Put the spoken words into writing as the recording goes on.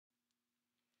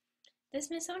The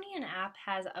Smithsonian app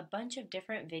has a bunch of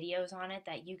different videos on it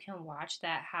that you can watch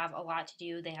that have a lot to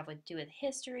do. They have to do with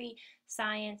history,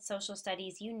 science, social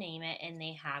studies, you name it, and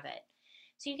they have it.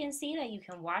 So you can see that you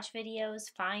can watch videos,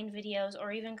 find videos,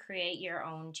 or even create your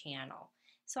own channel.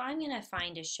 So I'm going to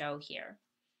find a show here.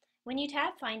 When you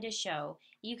tap Find a Show,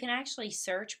 you can actually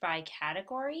search by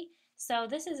category. So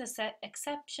this is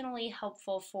exceptionally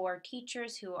helpful for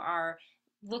teachers who are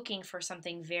looking for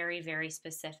something very, very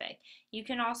specific. You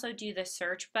can also do the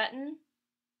search button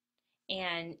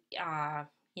and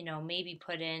maybe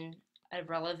put in a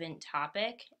relevant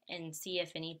topic and see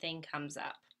if anything comes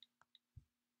up.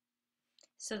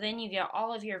 So then you get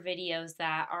all of your videos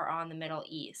that are on the Middle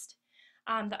East.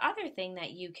 The other thing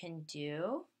that you can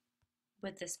do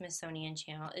with the Smithsonian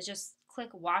channel is just click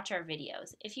watch our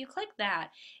videos. If you click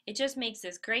that, it just makes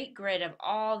this great grid of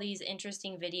all these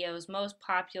interesting videos, most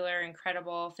popular,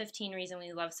 incredible, 15 reasons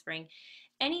we love spring,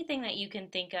 anything that you can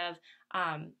think of,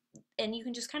 and you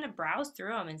can just kind of browse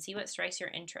through them and see what strikes your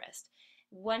interest.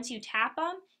 Once you tap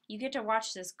them, you get to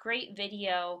watch this great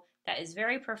video that is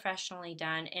very professionally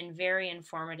done and very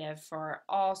informative for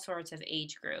all sorts of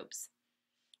age groups.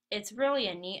 It's really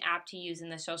a neat app to use in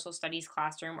the social studies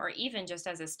classroom or even just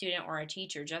as a student or a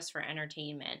teacher just for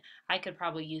entertainment. I could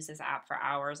probably use this app for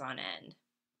hours on end.